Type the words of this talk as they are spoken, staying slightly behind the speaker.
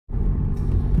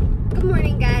Good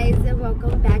morning, guys, and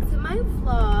welcome back to my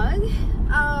vlog.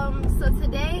 So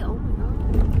today, oh my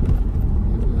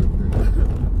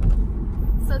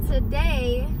god. So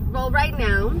today, well, right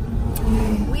now,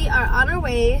 we are on our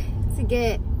way to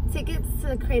get tickets to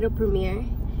the Cradle Premiere.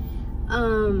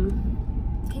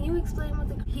 Can you explain what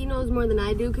he knows more than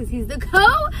I do because he's the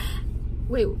co-director,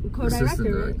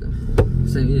 right?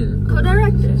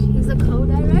 Co-director. He's a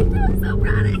co-director. I'm so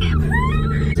proud of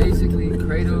him. Basically,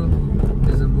 Cradle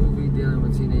is a movie dealing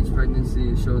with teenage pregnancy.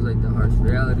 It shows like the harsh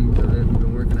reality of it. We've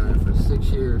been working on it for 6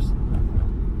 years.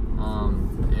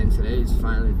 And today is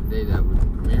finally the day that we're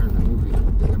premiering the movie.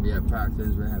 It's gonna be at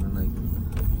Proctor's. We're having like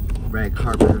red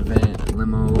carpet event,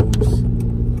 limos,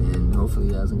 and hopefully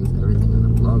you guys can get everything in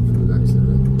the vlog for you guys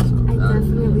today. So I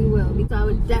definitely will, because I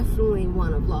would definitely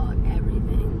want to vlog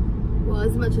everything. Well,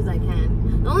 as much as I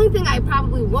can. The only thing I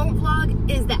probably won't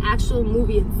vlog is the actual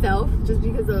movie itself, just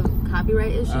because of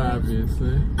copyright issues.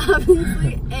 Obviously.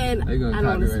 And are you gonna I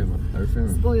don't want to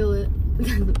spoil it.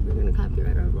 We're gonna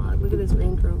copyright our vlog. Look at this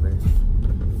Range Rover.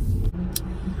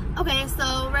 Okay,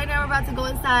 so right now we're about to go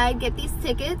inside, get these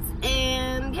tickets,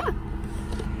 and yeah.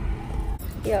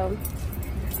 Yo,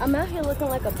 I'm out here looking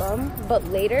like a bum, but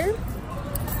later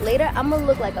I'm gonna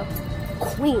look like a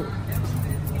queen.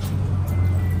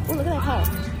 Oh, look at that car.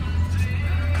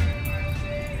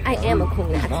 I am a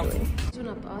queen, actually. Doing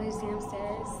up all these damn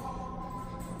stairs.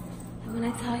 And when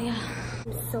I tell ya,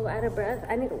 I'm so out of breath,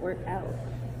 I need to work out.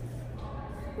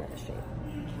 Not straight.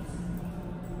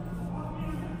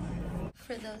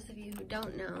 For those of you who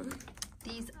don't know,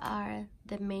 these are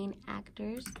the main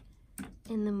actors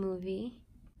in the movie.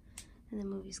 And the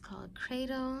movie's called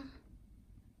Cradle.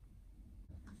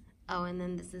 Oh, and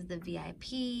then this is the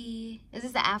VIP. Is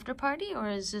this the after party or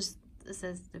is just, it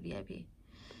says the VIP?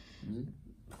 Mm-hmm.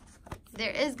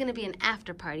 There is gonna be an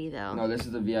after party though. No, this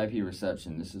is the VIP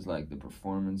reception. This is like the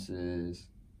performances.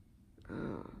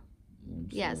 Oh.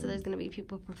 Yeah, so there's gonna be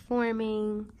people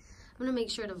performing. I'm gonna make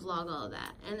sure to vlog all of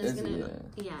that. And there's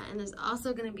and there's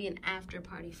also gonna be an after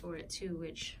party for it too,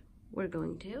 which we're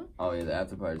going to. Oh yeah, the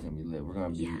after party's gonna be lit. We're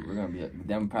gonna be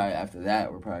then probably after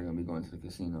that we're probably gonna be going to the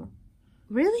casino.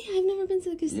 Really? I've never been to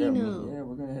the casino. Yeah,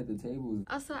 we're gonna hit the tables.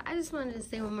 Also, I just wanted to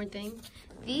say one more thing.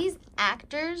 These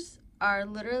actors are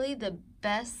literally the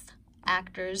best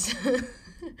actors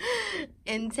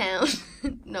in town.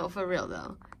 No, for real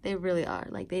though. They really are.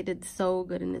 Like, they did so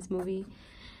good in this movie.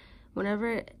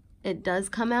 Whenever it does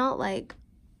come out, like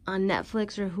on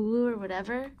Netflix or Hulu or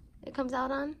whatever it comes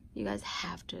out on, you guys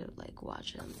have to like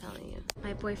watch it. I'm telling you.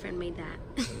 My boyfriend made that.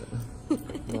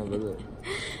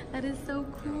 That is so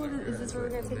cool. Is this where we're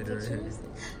gonna take pictures?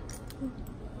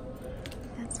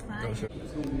 That's fine. It's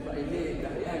gonna be right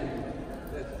there.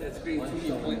 That screen TV,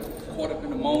 you like caught up in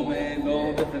the moment,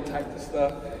 all different types of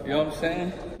stuff. You know what I'm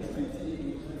saying?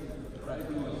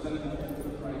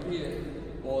 Right here,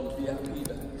 all the VIP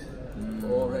bags,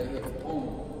 all right here.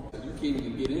 Boom. You can't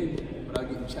even get in without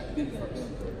getting checked in first. You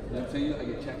know what I'm saying? I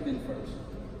get checked in first. You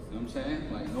know what I'm saying?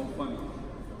 Like, no funny.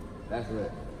 That's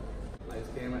right. Lights,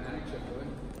 camera, action, boy.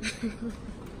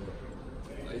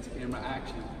 Lights, camera,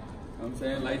 action. You know what I'm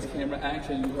saying? Lights, camera,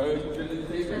 action. You heard you feeling the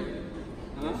favorite?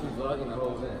 Huh? She's vlogging the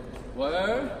whole thing.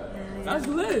 Word? That's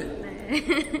lit.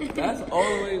 That's all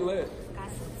the way lit. Got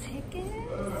some tickets.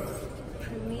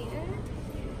 Premiere.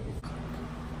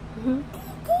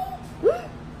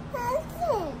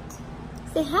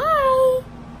 Say hi.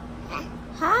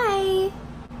 Hi.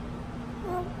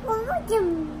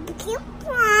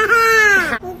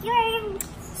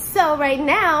 So right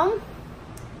now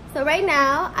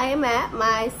I am at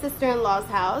my sister-in-law's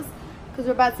house because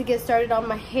we're about to get started on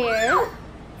my hair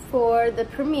for the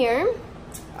premiere.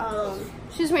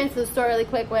 She just ran to the store really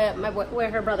quick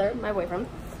with her brother, my boyfriend.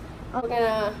 I'm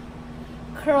gonna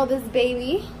curl this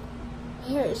baby. My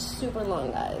hair is super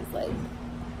long, guys. Like,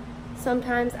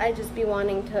 sometimes I just be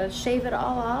wanting to shave it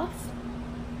all off.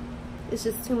 It's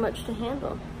just too much to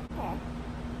handle.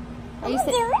 Are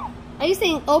you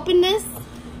saying open this?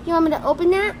 You want me to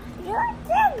open that?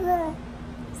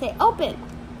 Say open.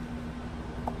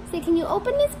 Say, can you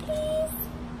open this, please?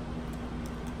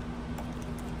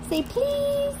 Say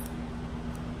please.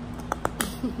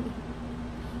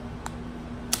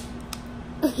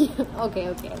 Okay,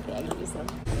 I give you some.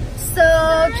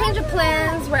 So, change of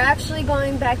plans. We're actually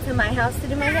going back to my house to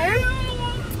do my hair.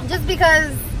 Just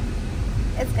because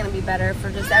it's gonna be better for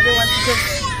just everyone to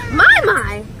just...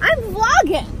 I'm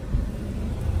vlogging!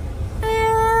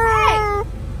 Hey!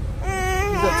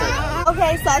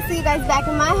 Okay, so I'll see you guys back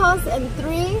in my house in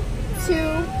 3,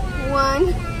 2,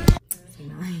 1.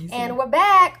 And we're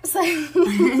back. So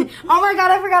oh my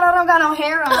god, I forgot I don't got no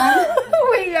hair on.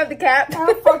 Wait, you have the cap.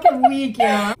 I'm fucking weak,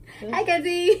 y'all. Hi,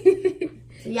 Kazi.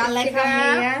 Y'all like my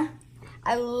hair?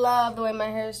 I love the way my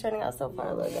hair is turning out so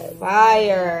far. Look at it.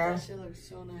 Fire. That shit looks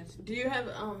so nice. Do you have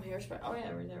hairspray? Oh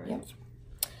yeah, right there, right? Yep.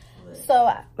 So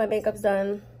my makeup's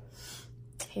done.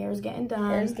 Hair's getting done.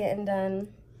 Hair's getting done.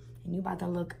 And you about to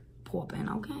look poppin',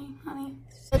 okay, honey?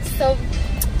 It's so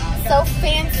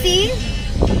fancy.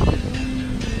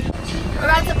 We're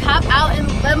about to pop out in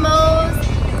limos,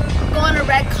 go on a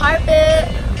red carpet.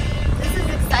 This is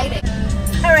exciting.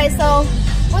 All right, so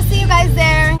we'll see you guys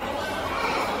there.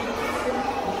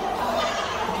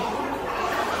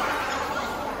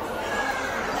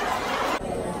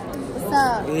 What's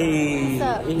up? Hey. What's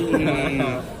up?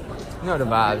 Hey. You know the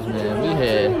vibes, man. We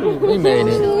here. We made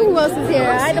it. Who else is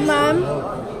here? Hi, the mom.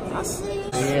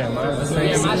 Yeah, man.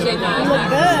 You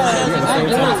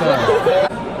look good.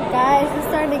 Guys, it's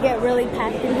starting to get really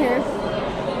packed in here.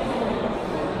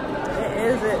 It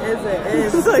is.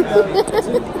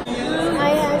 I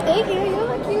am. Thank you. You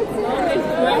look cute too.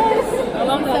 Yes. I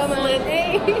love so much.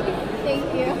 Hey. Thank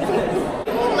you.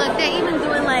 Look, they're even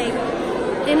doing like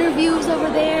interviews over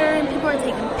there, and people are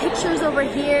taking pictures over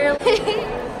here.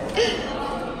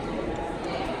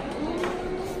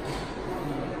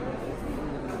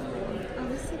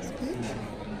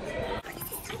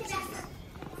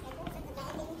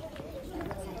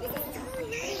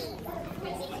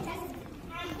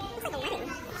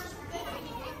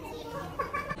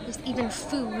 There's even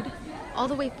food all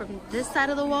the way from this side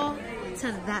of the wall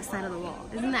to that side of the wall.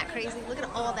 Isn't that crazy? Look at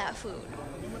all that food.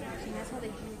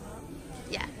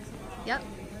 Yeah. Yep.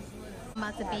 I'm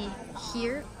about to be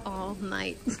here all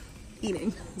night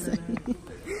eating.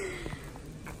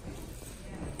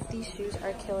 These shoes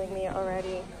are killing me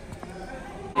already.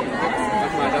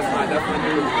 That's my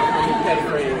new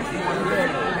catchphrase.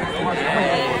 Oh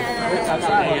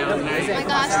my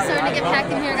gosh, it's starting to get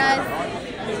packed in here, guys.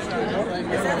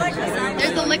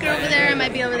 There's the liquor over there. It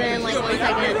might be over there in like 1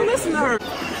 second. Listen to her.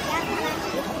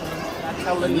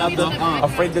 Tell another,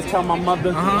 afraid to tell my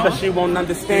mother, cause she won't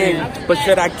understand. But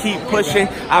should I keep pushing?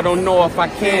 I don't know if I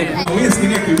can. We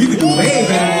disconnected. We could do way better than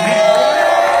that.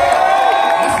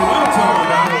 That's what I'm talking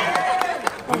about.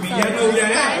 I mean, y'all know where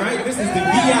y'all at, right? This is the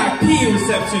VIP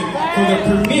reception for the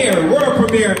premiere, world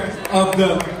premiere of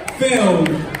the film.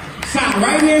 Shot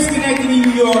right here in Schenectady,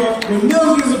 New York, with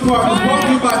millions of partners, brought to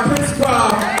you by Prince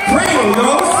Bob. Cradle,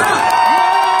 yo, what's up?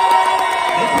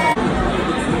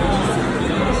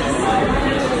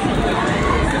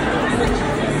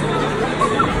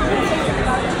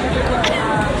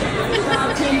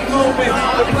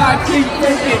 The clock keep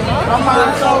ticking. My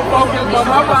mind's so focused, but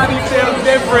my body feels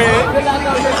different.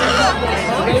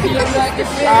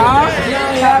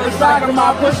 Have a side of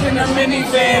my pushing a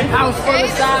minivan. House full of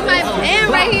silence. My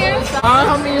man right here.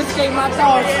 Help me escape my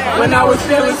thoughts when I was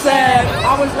feeling sad.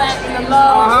 I was lacking the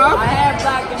love. I had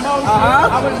black emotion.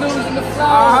 I was losing the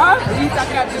flow. At least I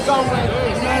kept it going.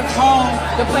 Man's home,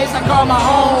 the place I call my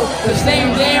home. The same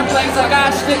damn place I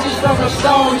got stitches from a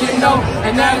stone, you know.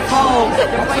 And that's home.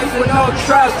 The place with no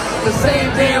trust. The same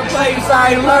damn place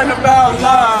I learned about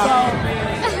love.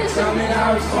 Tell me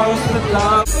how it's supposed to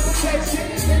love.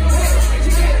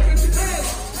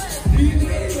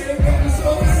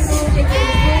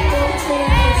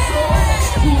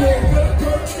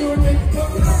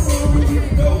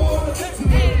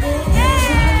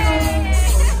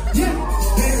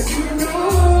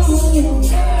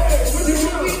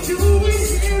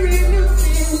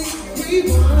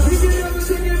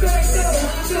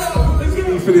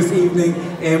 For this evening,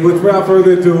 and without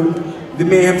further ado, the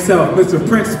man himself, Mr.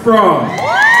 Prince Bob.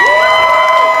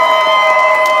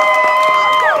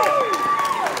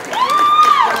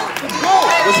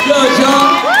 What's good,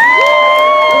 y'all?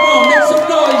 Come on, make some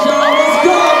noise, y'all. What's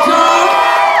good, y'all?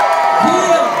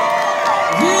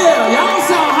 Yeah. Y'all don't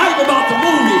sound hype about the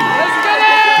movie.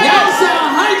 Y'all don't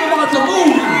sound hype about the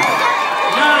movie.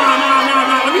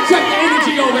 Nah. Let me check the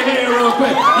energy over here real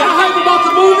quick. Y'all hype about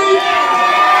the movie?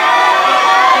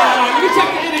 Let me check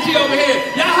the energy over here.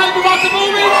 Y'all hype about the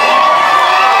movie?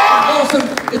 Awesome.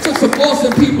 It took some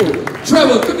awesome people.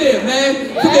 Trevor, come here,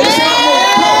 man. Come here.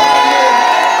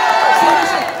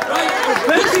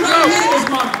 This right here is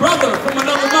my brother from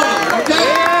another mother, okay?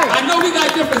 I know we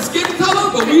got different skin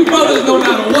color, but we brothers no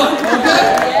matter what, okay?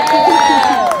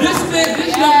 This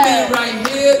young man right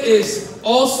here is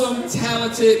awesome,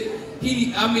 talented.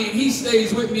 He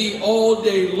stays with me all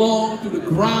day long through the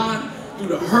grind, through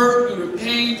the hurt, through the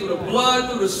pain, through the blood,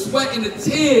 through the sweat and the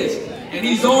tears. and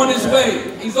he's on his way.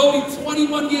 He's only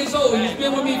 21 years old. He's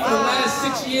been with me for the last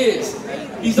 6 years.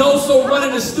 He's also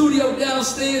running a studio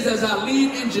downstairs as our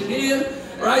lead engineer,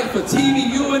 right, for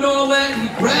TVU and all that. He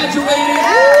graduated,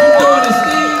 he's doing his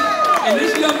thing, and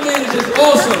this young man is just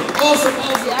awesome.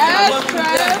 I love you to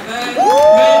death, man.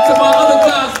 Man, to my other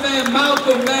guys, man,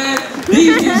 Malcolm, man,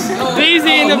 DZ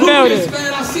in the Lucas, building.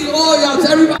 man, I see all y'all, to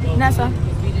everybody. Nessa.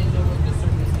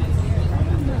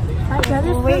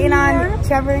 We're waiting on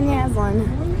Trevor and Yaslin.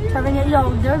 Trevor and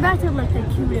yo, they're about to look the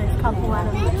cutest couple out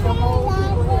of the whole.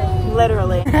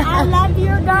 Literally. I love you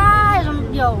guys.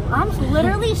 I'm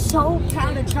literally so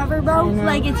proud of Trevor, bro.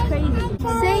 Like, it's crazy.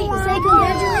 Say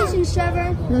congratulations,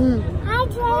 Trevor. Hi,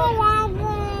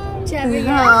 Trevor.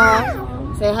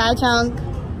 Trevor. Say hi, Chunk.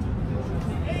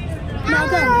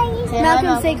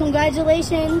 Malcolm, say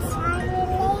congratulations.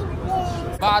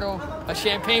 Bottle of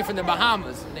champagne from the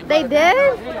Bahamas. They did?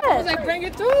 I was like, bring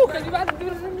it through, because you about to do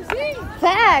this in the scene.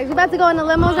 Facts. We're about to go in the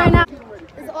limos right now.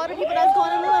 Is all the people that's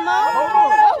going in the limo?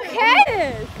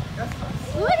 Okay.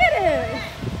 Look at it.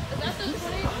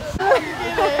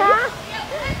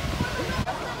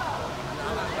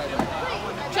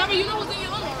 Trevor, you know what's in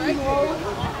your limo, right?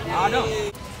 I know.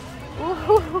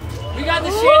 We got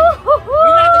the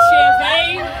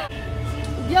champagne.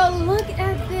 Yo, look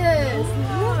at this.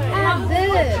 Look at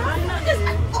this.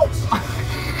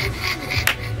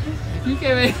 You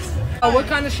can't make. Oh, what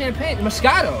kind of champagne?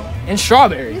 Moscato and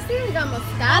strawberry. You see, we got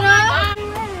Moscato.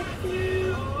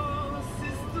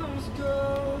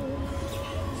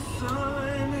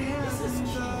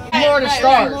 More the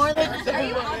stars.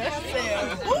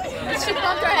 She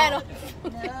bumped her head off.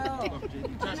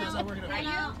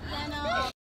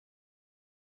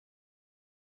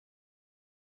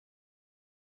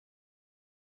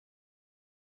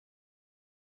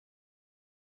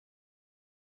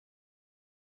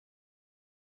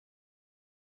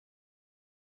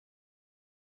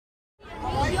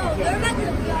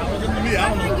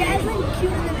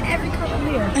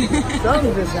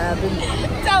 Something just happened.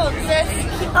 Tell him, sis.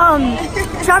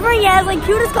 Trevor and Yaslin,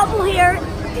 cutest couple here.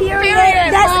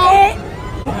 Period. That's it.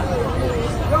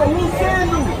 Yo, who's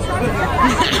sandals?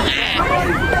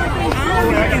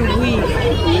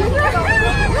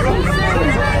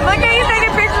 Look at you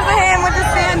taking pictures of him with the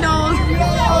sandals.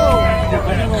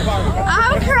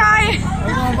 I'm crying.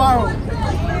 We're going viral.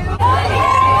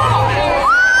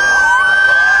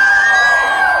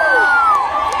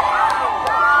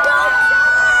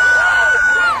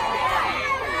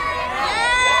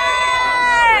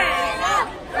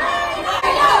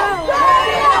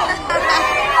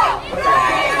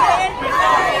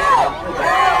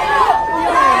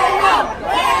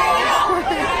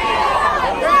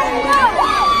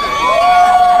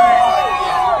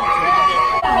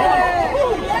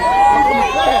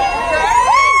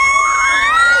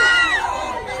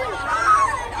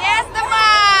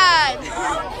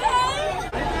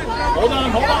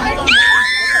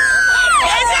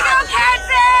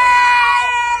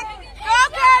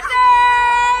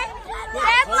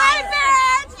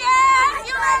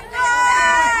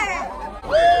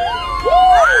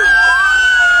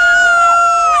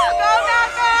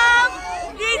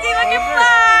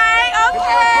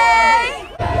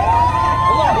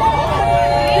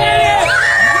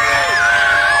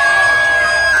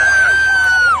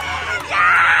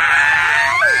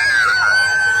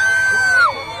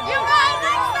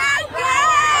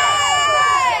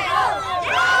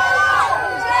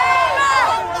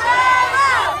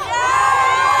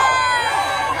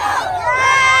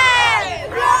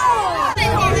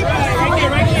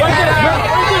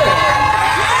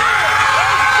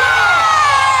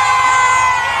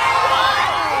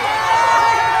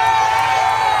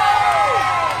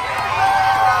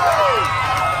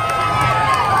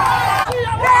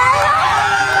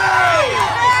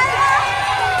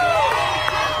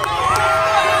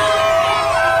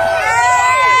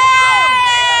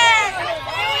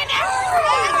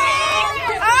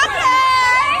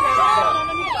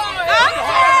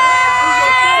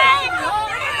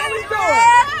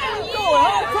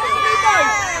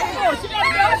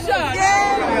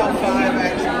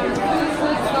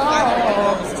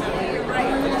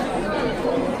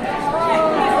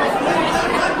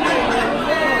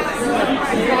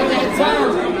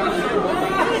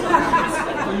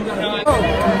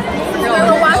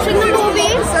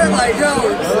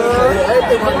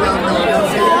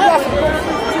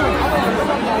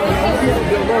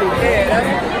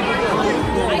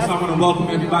 I want to welcome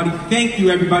everybody. Thank you,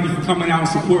 everybody, for coming out and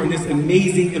supporting this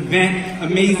amazing event,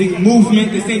 amazing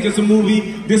movement. This ain't just a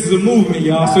movie, this is a movement,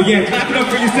 y'all. So yeah, clap it up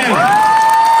for yourself.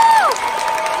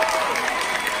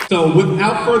 So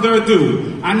without further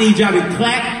ado, I need y'all to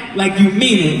clap like you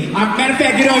mean it. Matter of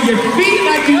fact, get on your feet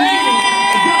like you mean it.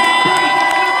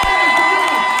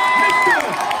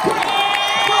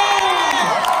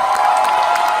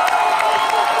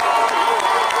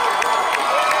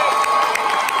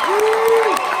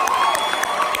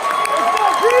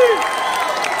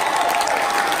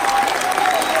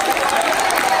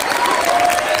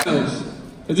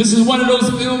 This is one of those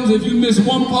films, if you miss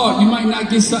one part, you might not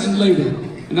get something later.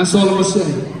 And that's all I'm gonna say.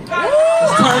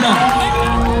 Let's turn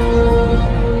up.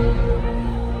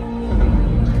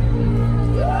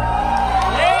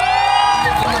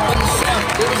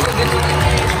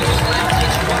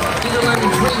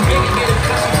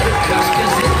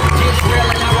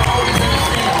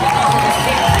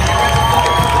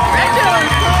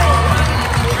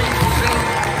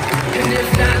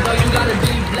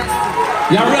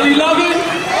 Y'all really love it?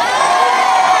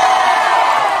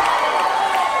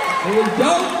 It was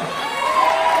dope.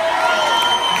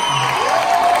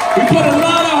 We put a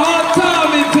lot of hard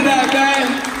time into that, man.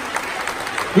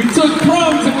 We took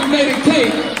crumbs and we made a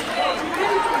cake.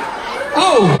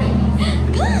 Oh!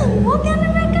 Walk down the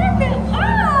red carpet.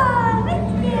 Oh, thank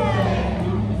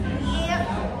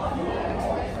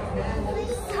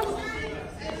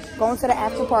you. Going to the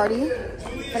after party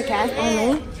for the cast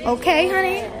only. Okay,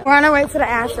 honey. We're on our way to the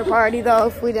after party, though,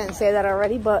 if we didn't say that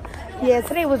already. But yeah,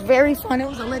 today was very fun. It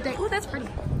was a lit day. Oh, that's pretty.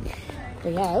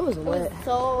 But yeah, it was lit.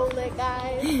 So lit,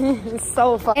 guys. It's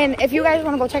so fun. And if you guys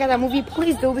want to go check out that movie,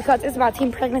 please do, because it's about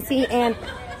teen pregnancy. And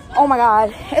oh my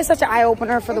God, it's such an eye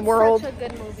opener for the world. Such a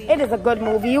good movie. It is a good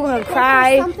movie. You're gonna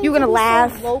cry. You're gonna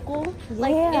laugh. So local.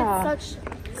 Like, Yeah. it's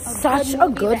Such a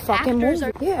good The fucking actors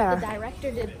movie. are- Yeah. The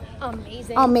director did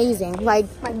amazing. Amazing. Like,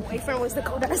 My boyfriend was the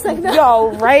co-director.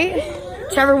 yo, right?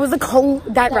 Trevor was the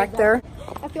co-director.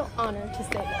 I feel honored to say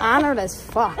that. Honored as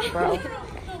fuck, bro.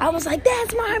 I was like,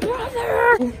 that's my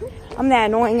brother. I'm that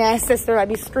annoying ass sister. I'd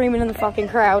be screaming in the fucking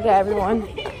crowd to everyone.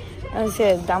 That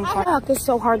shit dumb fuck. It's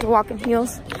so hard to walk in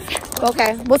heels.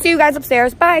 Okay, we'll see you guys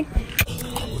upstairs. Bye.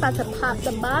 About to pop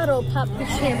the bottle, pop the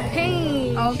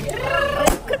champagne. Okay.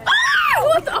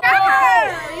 What the?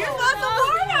 You're supposed to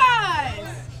warn us.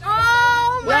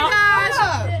 Oh my gosh.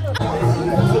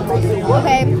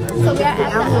 Okay, so we are at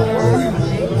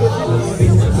the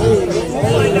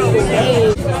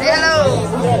Hello.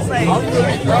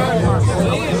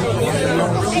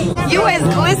 You is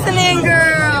glistening,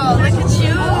 girl. Look at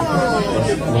you.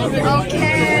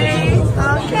 Okay.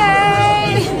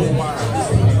 Okay.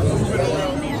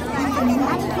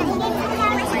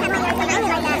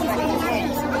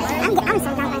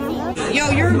 Yo,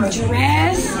 your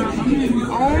dress.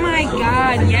 Oh my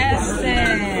God, yes,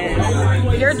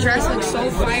 sis. Your dress looks so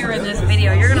fire in this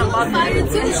video. You're gonna love it.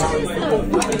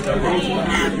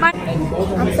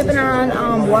 I'm sipping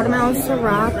on watermelon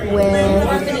Ciroc with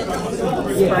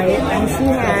Sprite, and she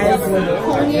has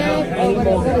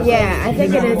yeah, I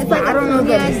think it is, but I don't know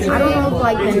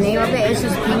like the name of it. It's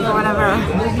just pink or whatever.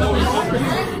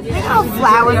 They got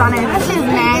flowers on it. That shit's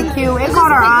mad cute. It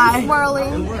caught our eye.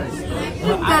 swirling.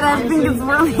 That I think it's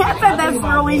really. I said that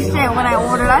swirly shit when I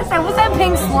ordered. I said, what's that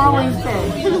pink swirly shit?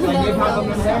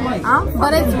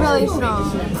 But it's really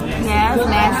strong. Yeah, it's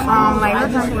mad strong. Like, her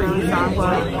drink really strong,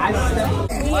 but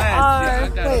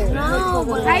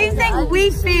how you think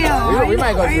we feel? We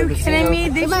might go Are you kidding me?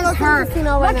 This is hurt. Right Look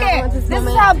now, at at this this is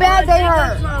moment. how bad they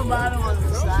hurt.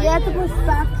 She had to put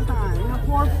socks on her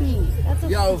poor feet.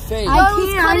 Yo, Faith. I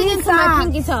can't. I need into my socks.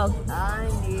 pinky toe.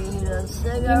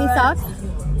 You need socks?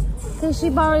 Can she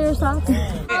borrow your socks?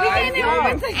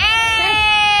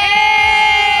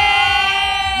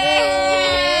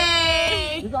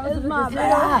 This is my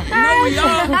bad. No, we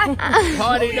are.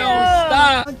 Party don't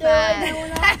stop.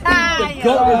 The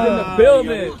GOAT is in the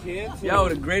building. Yo,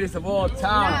 the greatest of all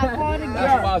time.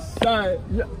 That's my son.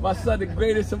 My son, the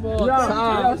greatest of all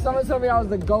time. Yo, someone told me I was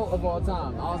the GOAT of all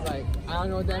time. I was like, I don't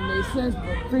know if that made sense,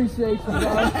 but appreciate you, bro.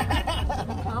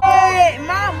 Hey,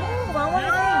 mom, move. I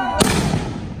want to see.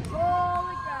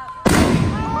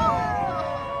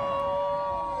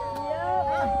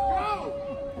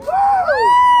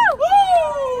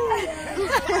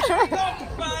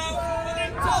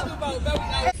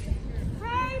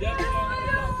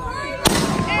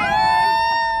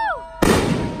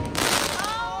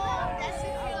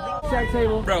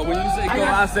 Bro, when you say go,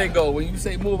 I say go. When you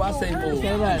say move, I say move.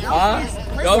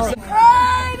 Huh? Go.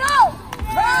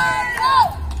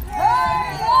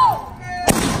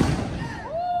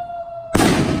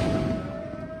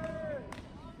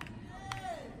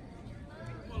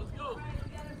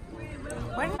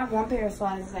 I have one pair of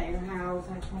slides at your house.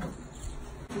 I can't.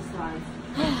 Two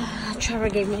slides. Trevor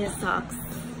gave me his socks.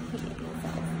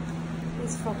 These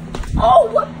It's fucking. Oh,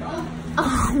 what?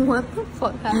 Oh, what the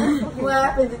fuck happened? What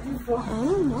happened? Did you fall? I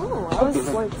don't know. I was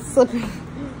like slipping.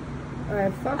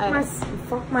 Alright,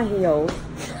 fuck my heels.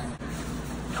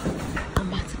 I'm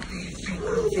about to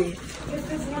clean.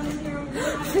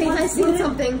 Please, I seen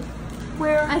something.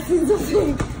 Where? I seen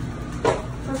something.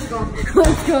 Let's go.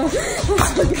 Let's go.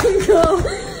 Let's fucking go.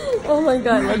 Oh my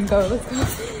god, let's go. Let's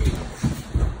go.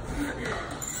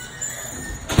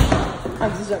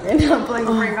 I'm just joking. I'm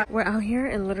playing. We're out here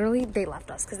and literally they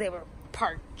left us because they were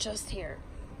parked just here.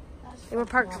 They were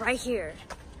parked right here.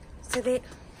 So they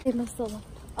must have left.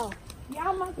 Oh.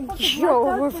 Yeah, my fucking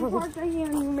Yo, we're parked right here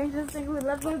and you made us think we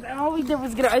left us and all we did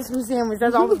was get an ice cream sandwich.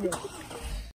 That's all we did.